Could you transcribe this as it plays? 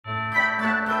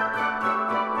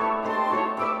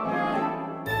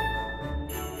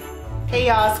Hey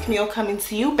y'all, it's Camille coming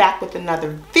to you back with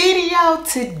another video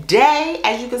today.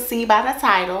 As you can see by the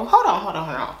title, hold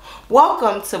on.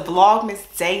 Welcome to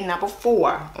Vlogmas day number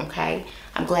 4. Okay,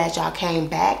 I'm glad y'all came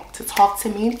back to talk to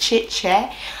me, chit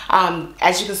chat.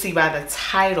 As you can see by the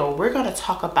title, we're gonna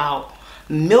talk about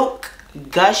milk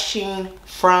gushing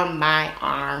from my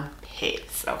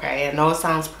armpits. Okay, I know it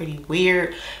sounds pretty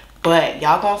weird, but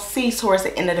y'all gonna see towards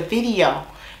the end of the video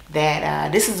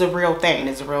that this is a real thing.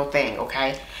 It's a real thing.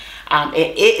 Okay.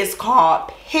 It is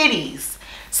called PITTIES,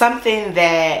 something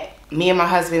that me and my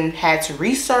husband had to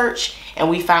research, and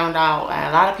we found out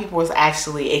a lot of people was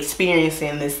actually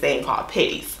experiencing this thing called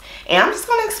PITTIES. And I'm just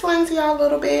going to explain to y'all a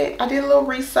little bit. I did a little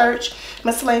research. I'm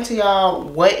going to explain to y'all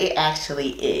what it actually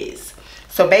is.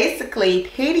 So basically,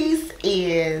 PITTIES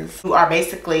is, you are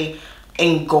basically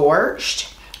engorged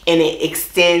and it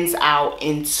extends out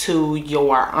into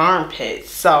your armpits.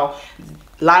 So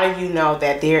a lot of you know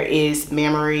that there is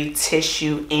mammary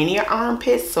tissue in your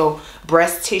armpits, so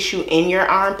breast tissue in your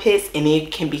armpits, and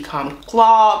it can become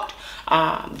clogged,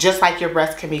 just like your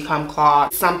breast can become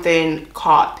clogged. Something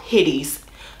called PITTIES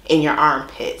in your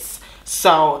armpits.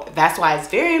 So that's why it's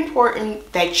very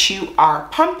important that you are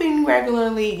pumping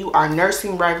regularly, you are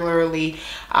nursing regularly,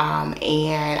 and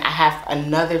I have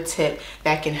another tip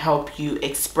that can help you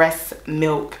express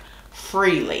milk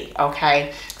freely.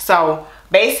 Okay, so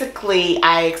basically,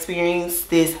 I experienced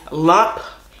this lump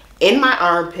in my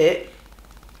armpit,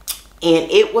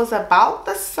 and it was about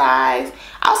the size,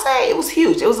 I'll say it was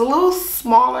huge. It was a little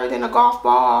smaller than a golf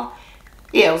ball.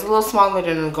 Yeah, it was a little smaller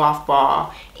than a golf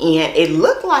ball, and it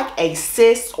looked like a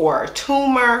cyst or a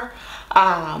tumor.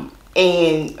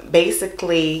 And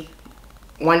basically,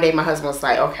 one day my husband was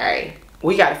like, okay,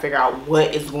 we got to figure out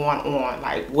what is going on,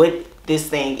 like what this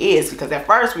thing is, because at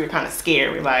first we were kind of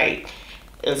scared. We're like,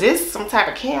 is this some type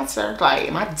of cancer? Like,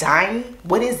 am I dying?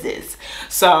 What is this?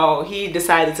 So he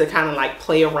decided to kind of like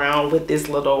play around with this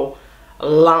little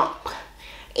lump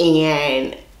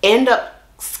and end up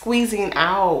squeezing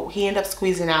out. He ended up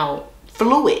squeezing out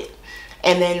fluid.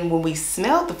 And then when we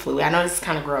smelled the fluid, I know this is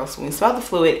kind of gross. When we smelled the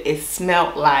fluid, it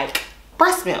smelled like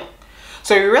breast milk.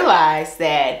 So we realized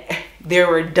that there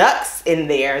were ducts in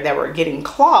there that were getting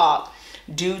clogged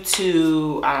due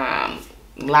to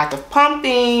lack of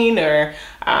pumping or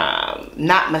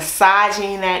not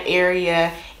massaging that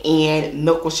area, and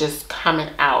milk was just coming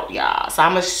out, y'all. So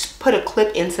I'm gonna put a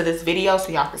clip into this video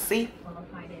so y'all can see.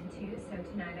 Qualified into, so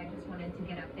tonight I just wanted to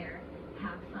get up there,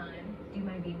 have fun, do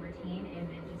my beam routine, and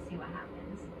then just see what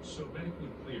happens. So medically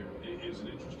clear is an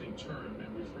interesting term,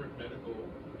 and we've heard medical,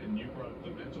 and you brought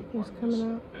the mental part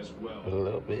as well. A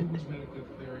little bit. Who was medically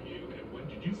clearing you, and when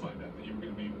did you find out that you were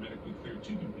going to be medically cleared to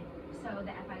compete? So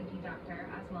the FIG doctor,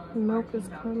 as well as milk is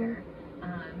doctor,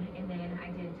 and then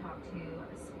I did talk to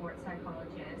a sports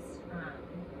psychologist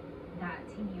that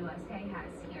Team USA has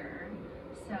here.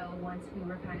 So once we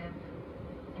were kind of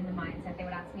in the mindset, they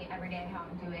would ask me every day how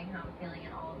I'm doing, how I'm feeling,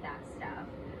 and all of that stuff.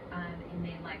 And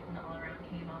then like when the all around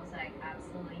came, I was like,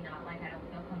 absolutely not. Like, I don't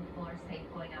feel comfortable or safe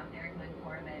going out there and doing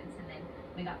 4 events. And then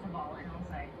we got to ball, and I was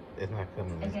like, it's not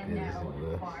coming again.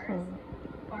 No,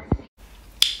 bars.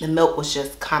 The milk was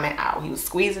just coming out. He was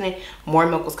squeezing it. More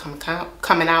milk was coming out.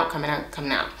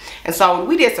 And so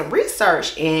we did some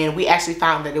research, and we actually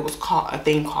found that it was called a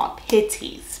thing called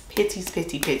PITTIES.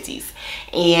 PITTIES.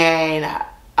 And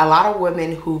a lot of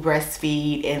women who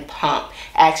breastfeed and pump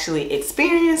actually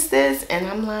experience this. And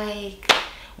I'm like,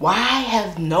 why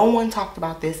has no one talked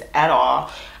about this at all?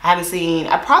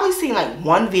 I've probably seen like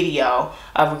one video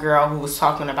of a girl who was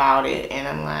talking about it, and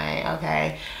I'm like,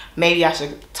 okay, maybe I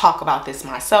should talk about this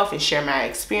myself and share my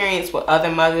experience with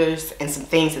other mothers and some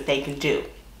things that they can do.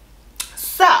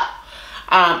 So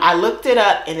I looked it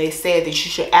up, and they said that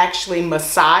you should actually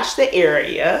massage the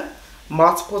area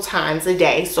multiple times a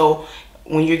day. So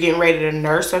when you're getting ready to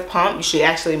nurse or pump, you should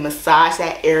actually massage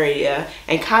that area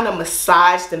and kind of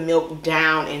massage the milk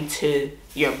down into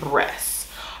your breasts.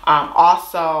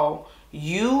 Also,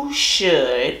 you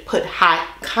should put hot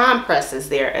compresses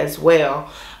there as well,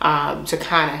 to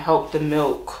kind of help the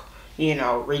milk, you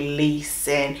know, release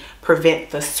and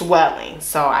prevent the swelling.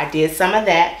 So I did some of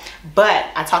that, but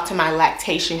I talked to my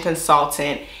lactation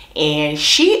consultant, and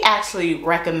she actually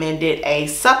recommended a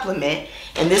supplement,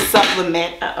 and this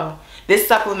supplement,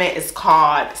 is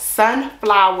called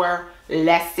sunflower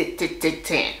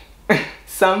lecithin.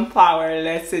 Sunflower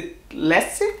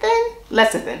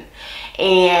lecithin.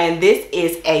 And this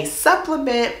is a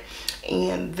supplement,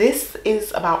 and this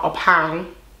is about a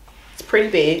pound. It's pretty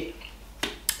big,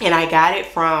 and I got it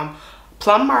from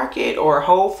Plum Market or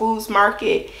Whole Foods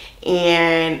Market,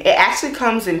 and it actually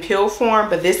comes in pill form,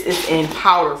 but this is in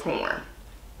powder form.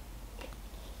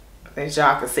 As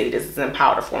y'all can see, this is in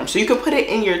powder form. So you can put it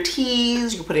in your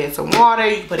teas, you can put it in some water,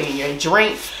 you can put it in your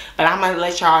drink. But I'm gonna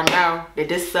let y'all know that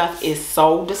this stuff is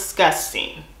so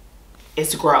disgusting.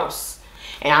 It's gross.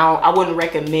 And I wouldn't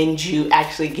recommend you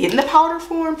actually getting the powder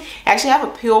form. I actually have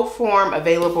a pill form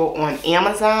available on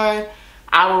Amazon.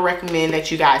 I would recommend that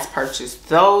you guys purchase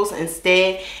those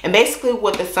instead. And basically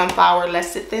what the sunflower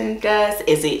lecithin does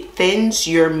is it thins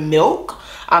your milk.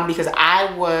 Because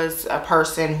I was a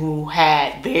person who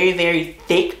had very, very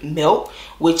thick milk,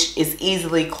 which is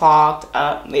easily clogged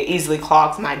up. It easily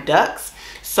clogs my ducts.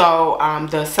 So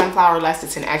the sunflower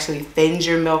lecithin actually thins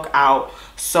your milk out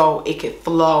so it could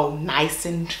flow nice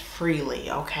and freely,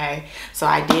 okay? So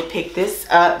I did pick this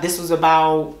up. This was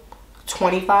about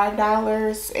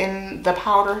 $25 in the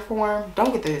powder form.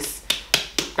 Don't get this.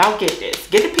 Don't get this.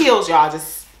 Get the pills, y'all.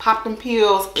 Just pop them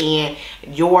pills, and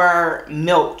your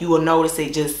milk, you will notice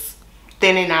it just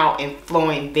thinning out and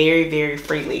flowing very, very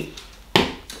freely.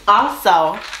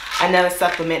 Also, another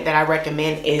supplement that I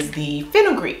recommend is the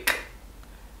Fenugreek.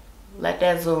 Let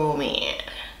that zoom in.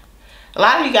 A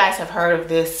lot of you guys have heard of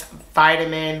this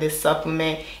vitamin, this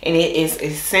supplement, and it is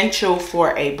essential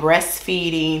for a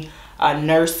breastfeeding,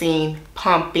 nursing,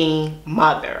 pumping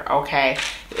mother, okay?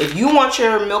 If you want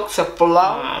your milk to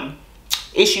flow,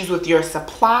 issues with your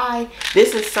supply,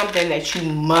 this is something that you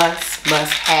must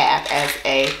have as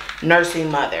a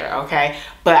nursing mother, okay?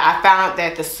 But I found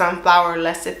that the sunflower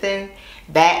lecithin,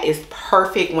 that is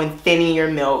perfect when thinning your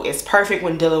milk. It's perfect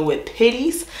when dealing with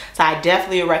pitties, so I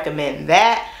definitely recommend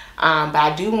that. But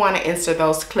I do want to insert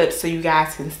those clips so you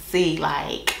guys can see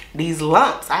like these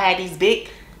lumps. I had these big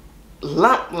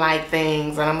lump like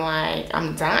things, and I'm like,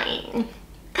 I'm dying.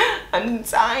 I'm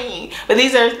dying. But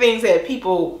these are things that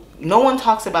people, no one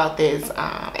talks about this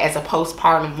as a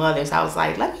postpartum mother. So I was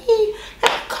like, let me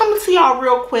come to y'all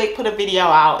real quick, put a video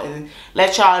out and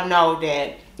let y'all know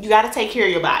that you got to take care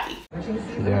of your body.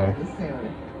 Yeah.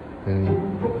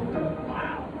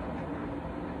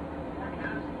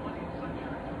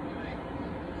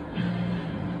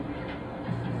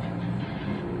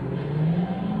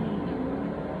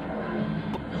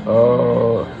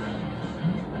 Oh.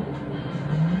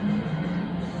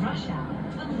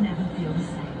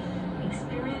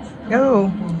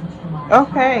 Oh,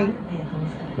 okay.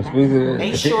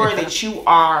 Make sure that you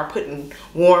are putting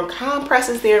warm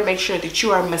compresses there. Make sure that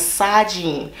you are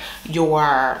massaging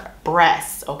your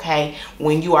breasts, okay,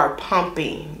 when you are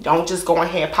pumping. Don't just go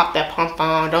ahead and pop that pump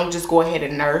on. Don't just go ahead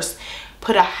and nurse.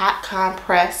 Put a hot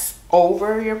compress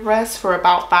over your breast for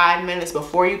about 5 minutes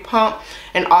before you pump,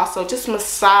 and also just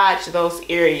massage those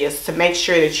areas to make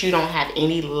sure that you don't have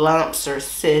any lumps or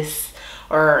cysts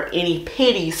or any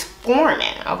pitties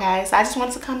forming, okay? So I just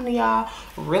wanted to come to y'all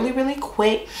really, really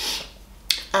quick.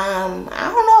 I don't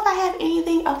know if I have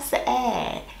anything else to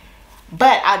add,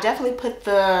 but I'll definitely put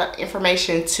the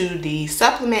information to the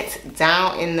supplements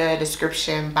down in the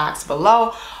description box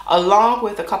below, along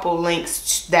with a couple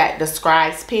links that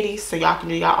describes pitties, so y'all can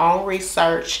do your own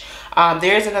research.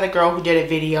 There's another girl who did a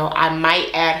video. I might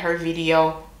add her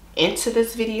video into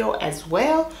this video as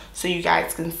well, so you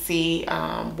guys can see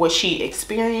what she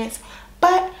experienced.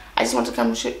 But I just want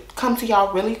to come to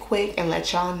y'all really quick and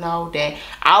let y'all know that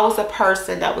I was a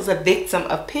person that was a victim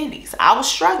of pitties. I was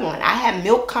struggling. I had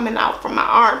milk coming out from my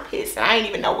armpits and I didn't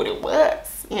even know what it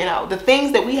was. You know, the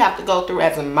things that we have to go through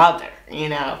as a mother, you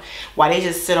know, while they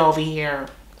just sit over here,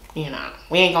 you know,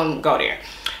 we ain't gonna go there.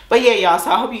 But yeah, y'all,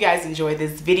 so I hope you guys enjoyed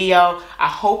this video. I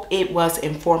hope it was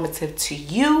informative to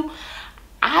you.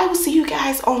 I will see you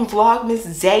guys on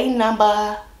Vlogmas day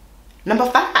number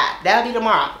 5. That'll be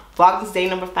tomorrow. Vlogmas day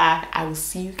number 5. I will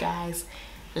see you guys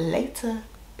later.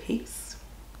 Peace.